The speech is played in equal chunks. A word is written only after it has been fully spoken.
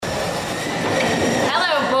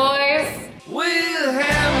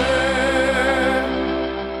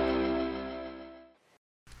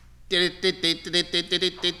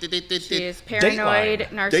She is paranoid,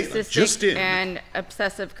 Dateline. narcissistic, and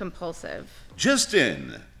obsessive compulsive. Just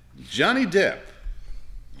in, Johnny Depp,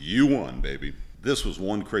 you won, baby. This was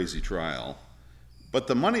one crazy trial, but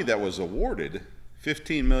the money that was awarded,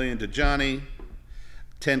 $15 million to Johnny,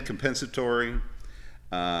 $10 compensatory,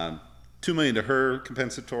 $2 million to her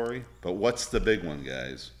compensatory. But what's the big one,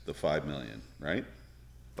 guys? The $5 million, right?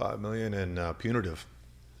 $5 million in punitive.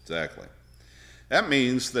 Exactly. That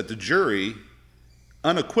means that the jury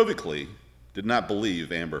unequivocally did not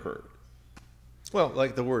believe Amber Heard. Well,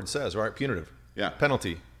 like the word says, right? Punitive. Yeah.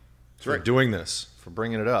 Penalty for right. doing this, for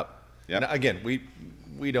bringing it up. Yep. And again,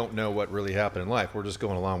 we don't know what really happened in life. We're just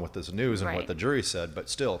going along with this news and Right. what the jury said, but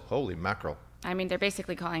still, holy mackerel. I mean, they're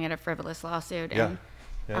basically calling it a frivolous lawsuit. Yeah. And,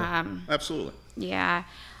 Yeah. Absolutely. yeah.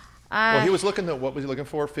 Well, he was looking at, what was he looking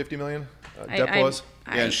for? 50 million? Depp was?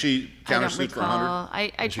 Yeah, and she countersued for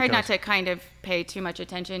 100. I tried not to kind of pay too much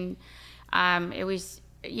attention. It was,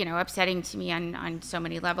 upsetting to me on so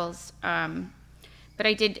many levels. But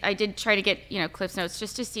I did try to get, Cliff's Notes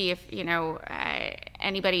just to see if,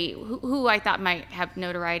 anybody who I thought might have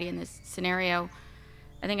notoriety in this scenario.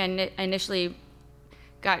 I think I initially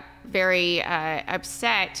got very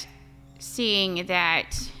upset seeing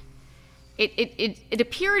that it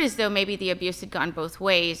appeared as though maybe the abuse had gone both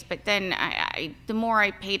ways. But then the more I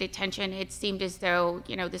paid attention, it seemed as though,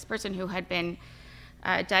 this person who had been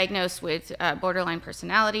diagnosed with borderline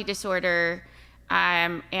personality disorder,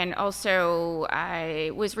 and also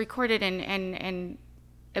was recorded and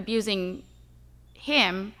abusing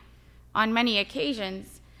him on many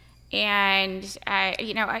occasions, and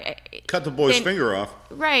Cut the boy's finger off.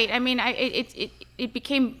 Right. I mean, it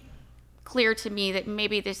became clear to me that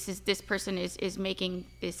maybe this person is making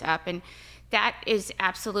this up, and that is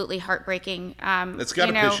absolutely heartbreaking. It's got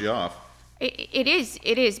to piss you off. It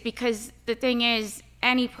is, because the thing is,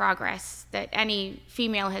 any progress that any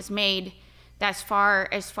female has made as far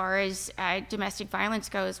as domestic violence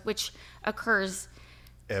goes, which occurs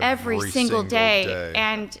every single day,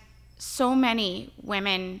 and so many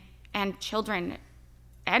women and children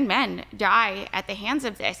and men die at the hands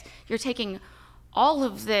of this. You're taking all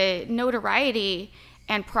of the notoriety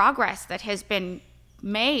and progress that has been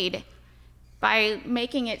made by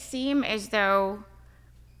making it seem as though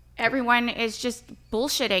everyone is just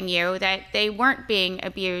bullshitting you, that they weren't being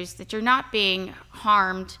abused, that you're not being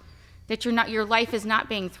harmed, that your life is not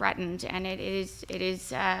being threatened. And it is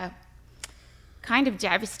kind of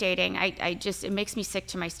devastating. It makes me sick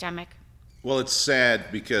to my stomach. Well, it's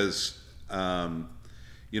sad because,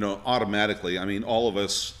 automatically, I mean, all of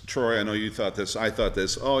us, Troy, I know you thought this, I thought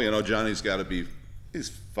this, Johnny's got to be, he's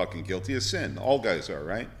fucking guilty of sin. All guys are,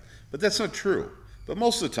 right? But that's not true. But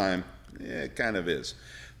most of the time, it kind of is.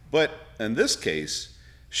 But in this case,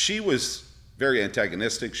 she was very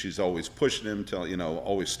antagonistic. She's always pushing him to,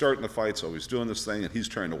 always starting the fights, always doing this thing, and he's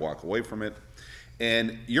trying to walk away from it.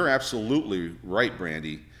 And you're absolutely right,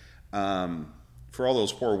 Brandy. For all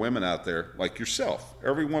those poor women out there, like yourself,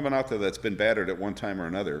 every woman out there that's been battered at one time or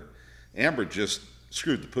another, Amber just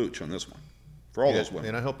screwed the pooch on this one. For all those women.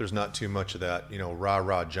 And I hope there's not too much of that,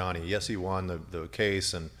 rah-rah Johnny. Yes, he won the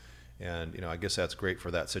case, and I guess that's great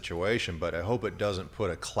for that situation, but I hope it doesn't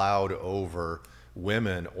put a cloud over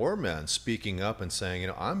women or men speaking up and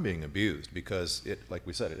saying, I'm being abused, because it, like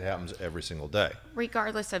we said, it happens every single day.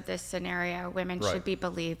 Regardless of this scenario, women should be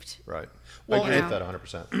believed. Right. Well, I agree with that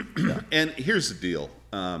 100%. Yeah. And here's the deal.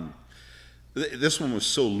 This one was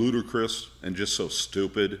so ludicrous and just so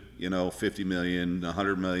stupid, 50 million,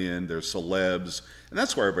 100 million, there's celebs, and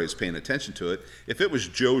that's why everybody's paying attention to it. If it was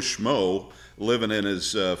Joe Schmo living in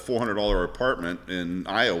his $400 apartment in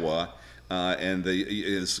Iowa, and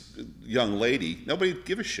his young lady, nobody'd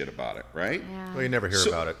give a shit about it, right? Yeah. Well, you never hear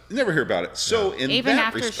about it. You never hear about it. So in even that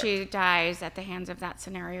after respect, she dies at the hands of that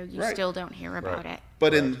scenario, you still don't hear about it.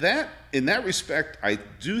 But in that respect, I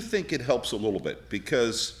do think it helps a little bit,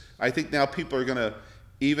 because I think now people are going to,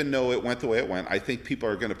 even though it went the way it went, I think people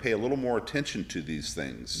are going to pay a little more attention to these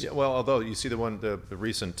things. Yeah, well, although you see the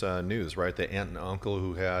recent news, right? The aunt and uncle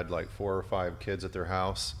who had like 4 or 5 kids at their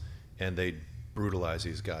house, and they brutalize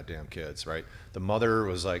these goddamn kids, right? The mother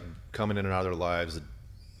was like coming in and out of their lives,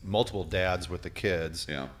 multiple dads with the kids.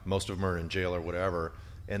 Yeah. Most of them are in jail or whatever.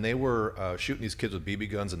 And they were shooting these kids with BB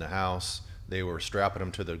guns in the house. They were strapping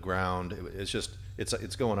them to the ground.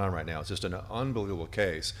 It's going on right now. It's just an unbelievable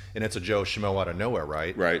case. And it's a Joe Schmo out of nowhere,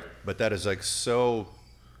 right? Right. But that is like so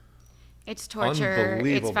It's torture, it's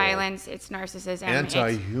Unbelievable. violence, it's narcissism.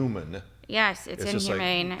 Anti-human. Yes, it's It's just like,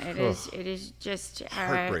 inhumane. ugh. It is just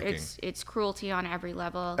Heartbreaking. it's cruelty on every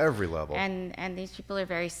level. Every level. And these people are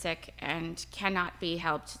very sick and cannot be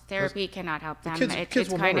helped. Therapy cannot help them. Kids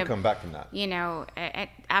will never come back from that. You know,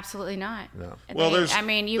 absolutely not. No. Well, there's I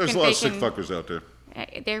mean, there's a lot of sick fuckers out there.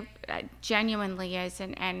 There genuinely is,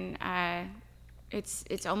 and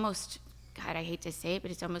it's almost, God, I hate to say it,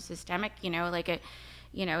 but it's almost systemic. You know, like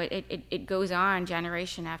it goes on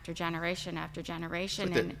generation after generation after generation,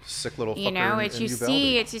 It's like and that sick little you fucker know, in it's you Uvalde.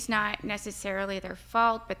 see, it's just not necessarily their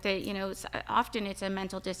fault, but often it's a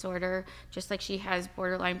mental disorder, just like she has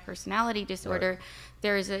borderline personality disorder. Right.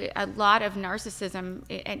 There's a lot of narcissism,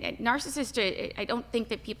 and narcissist. I don't think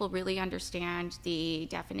that people really understand the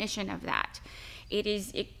definition of that. It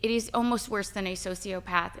is almost worse than a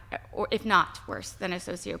sociopath, or if not worse than a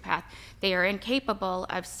sociopath. They are incapable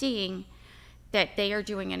of seeing that they are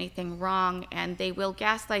doing anything wrong, and they will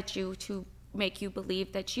gaslight you to make you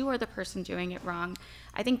believe that you are the person doing it wrong.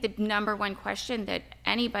 I think the number one question that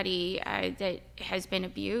anybody that has been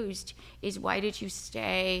abused is, why did you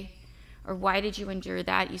stay, or why did you endure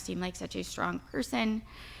that? You seem like such a strong person.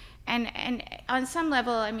 And on some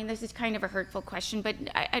level, I mean, this is kind of a hurtful question, but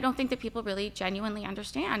I don't think that people really genuinely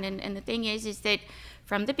understand. And the thing is that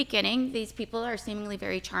from the beginning, these people are seemingly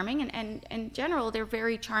very charming, and in general, they're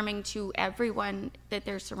very charming to everyone that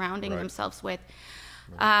they're surrounding Right. themselves with.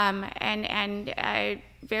 And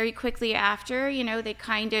very quickly after, you know, they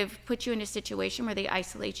kind of put you in a situation where they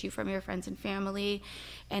isolate you from your friends and family,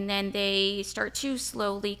 and then they start to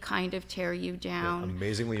slowly kind of tear you down.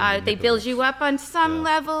 amazingly They build manipulative. you up on some Yeah.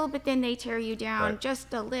 level, but then they tear you down Right.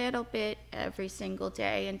 just a little bit every single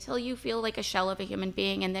day until you feel like a shell of a human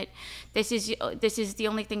being, and that this is the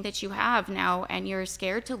only thing that you have now, and you're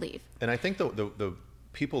scared to leave. And I think the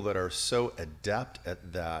people that are so adept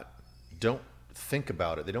at that don't think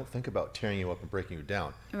about it. They don't think about tearing you up and breaking you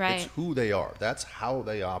down. Right. It's who they are. That's how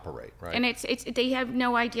they operate, right? And it's they have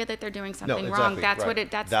no idea that they're doing something wrong. exactly, That's right.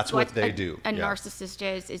 what That's what they do, A yeah. narcissist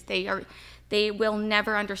is they will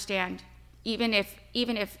never understand, even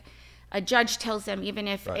if a judge tells them, even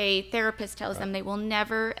if Right. a therapist tells them, they will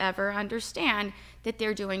never ever understand that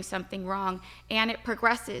they're doing something wrong. And it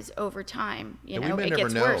progresses over time. You And we know, may it never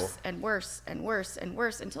gets know. worse and worse and worse and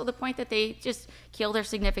worse until the point that they just kill their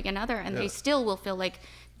significant other, and they still will feel like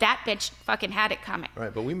that bitch fucking had it coming.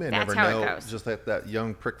 Right, but we may That's never how it know. goes. Just like that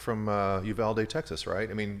young prick from Uvalde, Texas, right?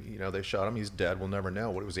 I mean, you know, they shot him. He's dead. We'll never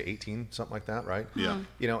know. What was he, 18, something like that, right? Yeah.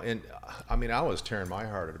 You know, and I mean, I was tearing my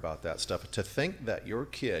heart out about that stuff. To think that your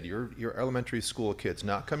kid, your elementary school kid's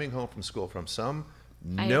not coming home from school from some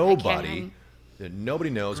I nobody can't even- that nobody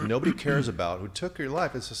knows, nobody cares about, who took your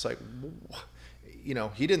life. It's just like, you know,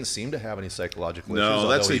 he didn't seem to have any psychological issues. No,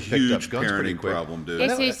 that's although a he picked up huge guns pretty parenting quick. problem, dude.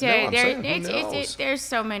 It's No, just, no, I'm saying, who knows? there's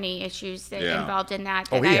so many issues that Yeah. involved in that.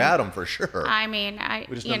 Oh, that he I- had them for sure. I mean,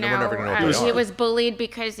 We just you we're never gonna know what they he are. was bullied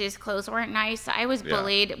because his clothes weren't nice. I was Yeah.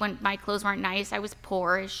 bullied when my clothes weren't nice. I was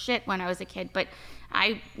poor as shit when I was a kid, but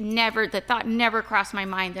the thought never crossed my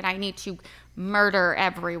mind that I need to murder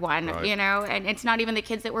everyone, Right. you know, and it's not even the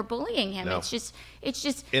kids that were bullying him. No. It's just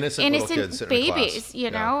Innocent little kids sitting in class. babies, you Yeah.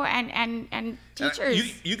 know, and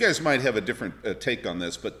teachers. You guys might have a different take on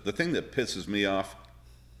this, but the thing that pisses me off,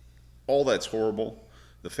 all that's horrible.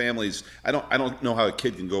 The families, I don't know how a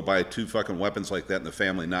kid can go buy 2 fucking weapons like that and the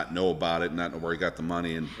family not know about it, and not know where he got the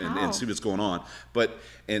money, and How? see what's going on,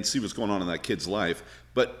 and see what's going on in that kid's life.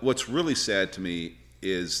 But what's really sad to me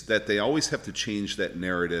is that they always have to change that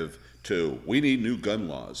narrative to, we need new gun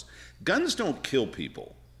laws. Guns don't kill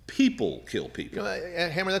people. People kill people. You know,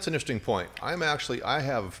 Hammer, that's an interesting point. I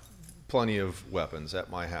have plenty of weapons at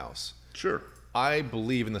my house. Sure. I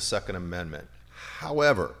believe in the Second Amendment.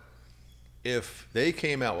 However, if they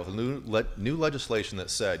came out with new legislation that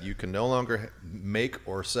said you can no longer make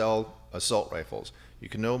or sell assault rifles, you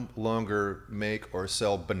can no longer make or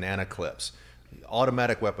sell banana clips,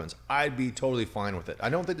 automatic weapons, I'd be totally fine with it. I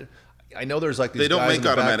don't think. I know there's like these They don't guys make in the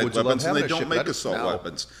automatic backwoods who love weapons, and having they a don't shit, make but assault no.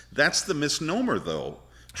 weapons. That's the misnomer, though,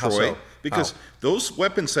 How Troy. so? Because How? those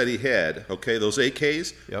weapons that he had, okay, those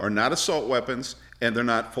AKs Yep. are not assault weapons, and they're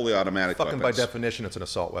not fully automatic Fucking by weapons. definition, it's an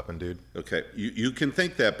assault weapon, dude. Okay, you can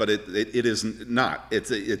think that, but it is not.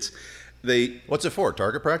 It's they. What's it for?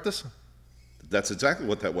 Target practice? That's exactly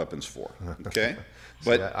what that weapon's for. Okay,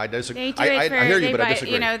 But but I disagree. They do it for, I hear you, they but I buy-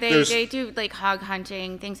 disagree. You know, There's- they do like hog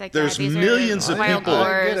hunting, things like there's that. These millions are of wild people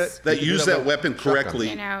I get boars. it. that You can use do that that with weapon shotgun. correctly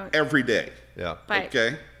You know, every day. Yeah. But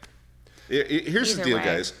Okay. Here's the Either deal, way.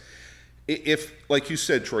 guys. If, like you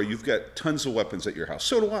said, Troy, you've got tons of weapons at your house.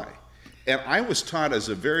 So do I. And I was taught as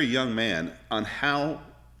a very young man on how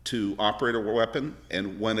to operate a weapon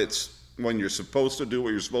and when it's when you're supposed to do what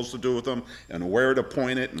you're supposed to do with them, and where to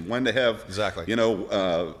point it, and when to have Exactly.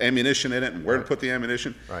 ammunition in it, and where to put the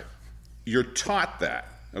ammunition. Right. You're taught that,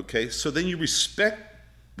 okay? So then you respect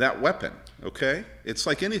that weapon, okay? It's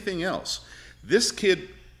like anything else. This kid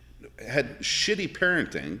had shitty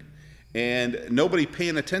parenting and nobody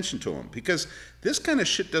paying attention to him, because this kind of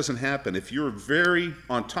shit doesn't happen if you're very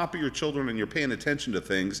on top of your children and you're paying attention to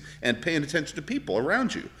things and paying attention to people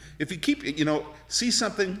around you. If you keep, see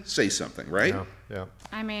something, say something, right? Yeah.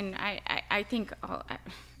 I mean, I think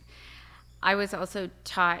I was also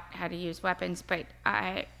taught how to use weapons, but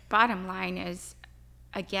bottom line is,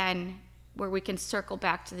 again, where we can circle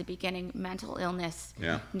back to the beginning, mental illness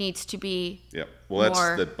needs to be Well, that's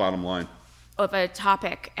more the bottom line. of a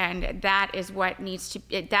topic, and that is what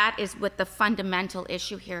that is what the fundamental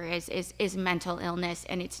issue here is mental illness,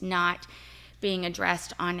 and it's not being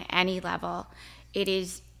addressed on any level. It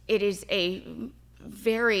is a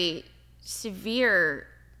very severe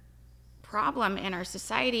problem in our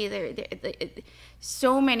society.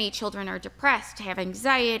 So many children are depressed, have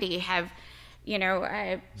anxiety, have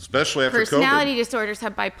Especially after personality COVID. disorders,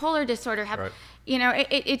 have bipolar disorder, have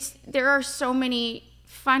Right. there are so many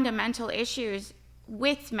fundamental issues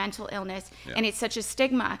with mental illness, and it's such a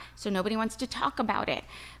stigma, so nobody wants to talk about it.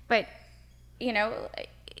 But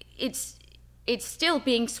it's still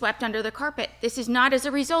being swept under the carpet. This is not as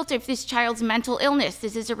a result of this child's mental illness.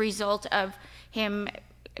 This is a result of him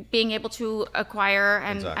being able to acquire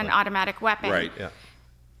an automatic weapon. Right. Yeah.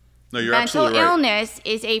 No, you're Mental absolutely right. illness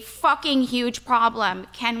is a fucking huge problem.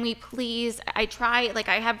 Can we please? I try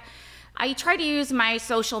to use my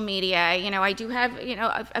social media. I do have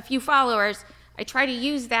a few followers. I try to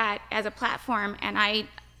use that as a platform, and I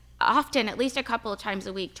often, at least a couple of times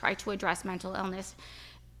a week, try to address mental illness.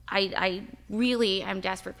 I really am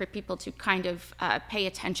desperate for people to kind of pay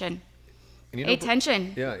attention. And Pay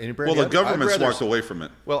attention. Yeah. And Well, the government's walked away from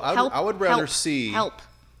it. Well, I would rather Help. see. Help.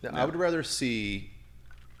 I would rather see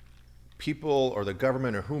people or the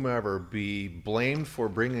government or whomever be blamed for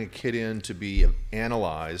bringing a kid in to be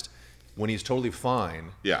analyzed when he's totally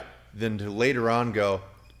fine. Yeah. Than to later on go,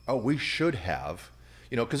 oh, we should have.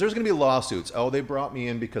 Because there's going to be lawsuits. Oh, they brought me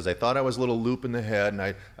in because I thought I was a little loop in the head, and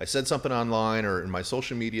I said something online or in my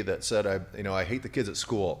social media that said I hate the kids at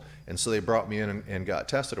school, and so they brought me in and got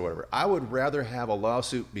tested or whatever. I would rather have a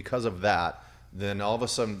lawsuit because of that than all of a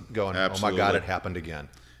sudden going, Absolutely. oh my God, it happened again.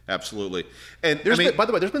 Absolutely. And By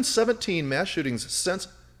the way, there's been 17 mass shootings since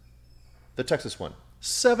the Texas one.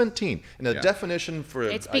 17. And the definition for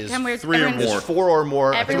It's become weird. three or Everyone's- more. is 4 or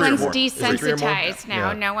more. I think Everyone's three or more. Is it 3 or more? desensitized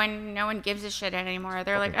now. Yeah. No one gives a shit anymore.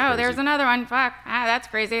 They're like, Fucking oh, there's crazy. another one. Fuck, that's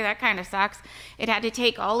crazy. That kind of sucks. It had to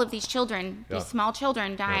take all of these children, these small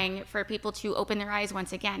children dying, for people to open their eyes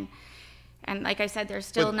once again. And like I said, they're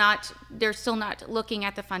still not looking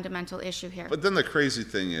at the fundamental issue here. But then the crazy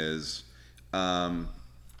thing is,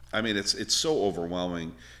 it's so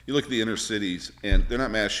overwhelming. You look at the inner cities, and they're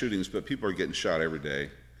not mass shootings, but people are getting shot every day.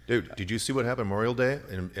 Dude, did you see what happened Memorial Day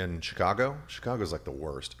in Chicago? Chicago's like the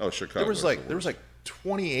worst. Oh, Chicago There is the was worst. like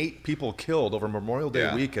 28 people killed over Memorial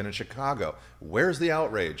Day weekend in Chicago. Where's the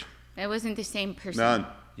outrage? It wasn't the same person. None.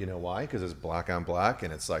 You know why? Because it's black on black,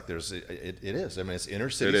 and it's like it is. I mean, it's inner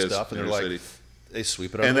city It is, stuff, and inner they're like city. they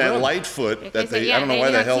sweep it under And the that rug. Lightfoot, Because that they- I don't know yeah, why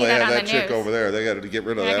you the don't hell see they that have on that the chick news. over there. They got to get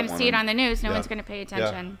rid of They're that going to one. see it on the news. No Yeah. one's going to pay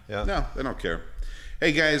attention. Yeah. No, they don't care.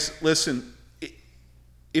 Hey guys, listen.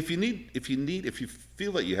 If you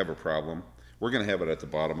feel that you have a problem, we're going to have it at the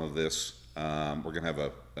bottom of this. We're going to have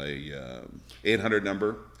a 800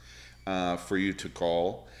 number for you to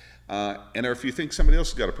call. And if you think somebody else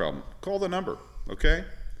has got a problem, call the number. Okay?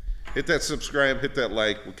 Hit that subscribe, hit that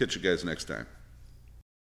like. We'll catch you guys next time.